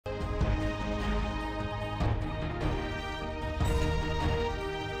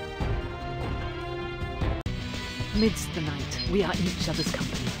Amidst the night, we are each other's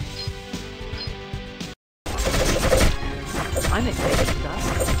company. I may fade into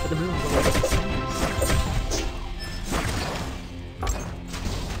dust, but the moon will always descend.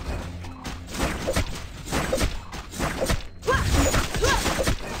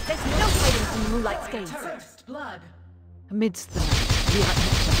 There's no hiding from the moonlight's gaze. First blood. Amidst the night, we are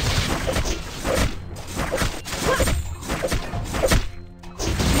each other's company.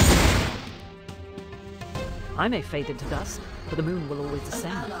 I may fade into dust, but the moon will always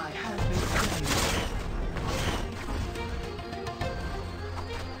descend. An ally has been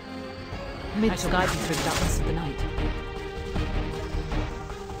slain. I shall guide you through the darkness of the night.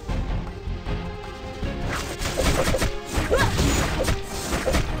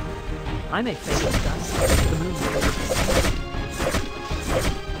 I may fade into dust, but the moon will always descend.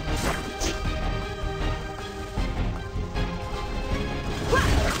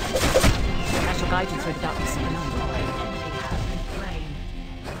 I shall guide you through the darkness of the night.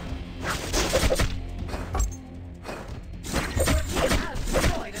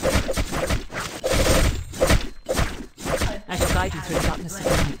 I shall guide you through the darkness of the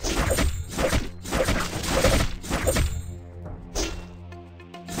night.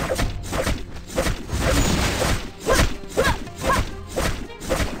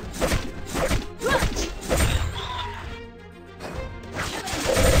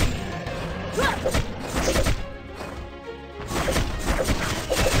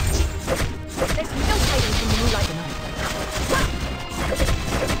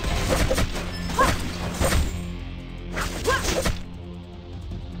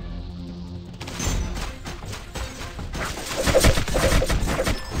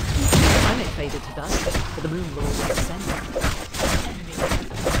 Faded to dust, but the moon will always descend.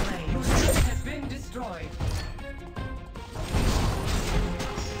 Has been destroyed.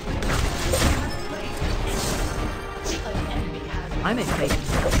 I may fade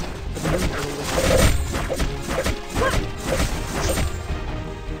into dust, but the moon will always descend.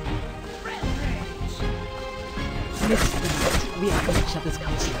 Amidst the night, we are each other's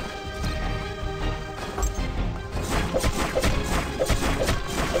company.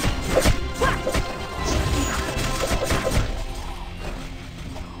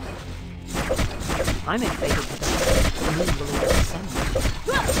 I may fade into dust, but the moon will always descend.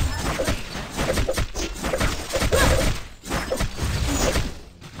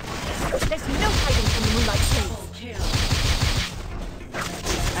 There's no hiding from the moonlight's gaze.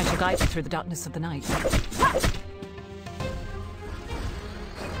 I shall guide you through the darkness of the night.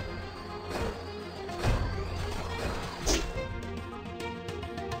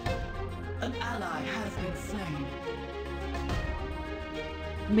 An ally has been slain.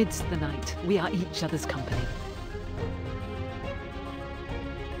 Amidst the night, we are each other's company.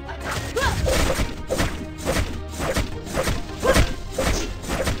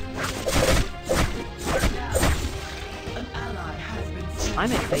 An ally has been slain. I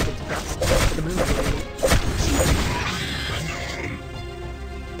may fade into dust, but the moon will always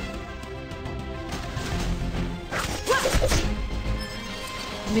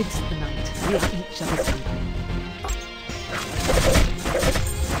Amidst the night, we are each other's company.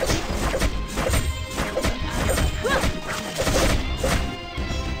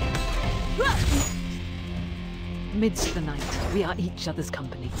 Amidst the night, we are each other's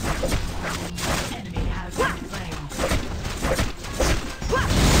company. Enemy has been slain.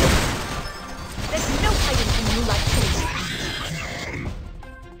 There's no hiding from the moonlight's gaze.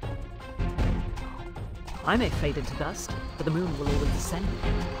 I may fade into dust, but the moon will always descend.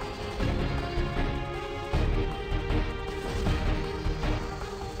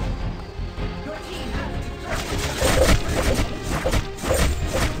 Your team has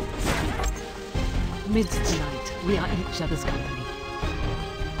Amidst the night, we are each other's company.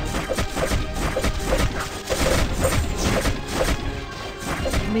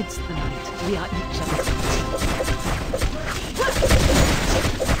 Amidst the night, we are each other's company.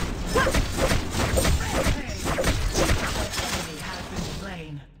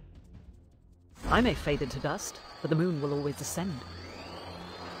 I may fade into dust, but the moon will always descend.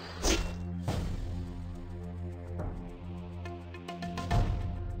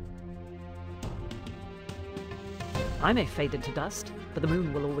 I may fade into dust, but the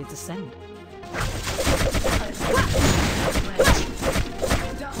moon will always descend.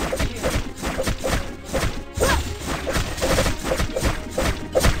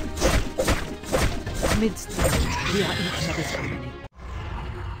 Amidst the night, we are each other's company.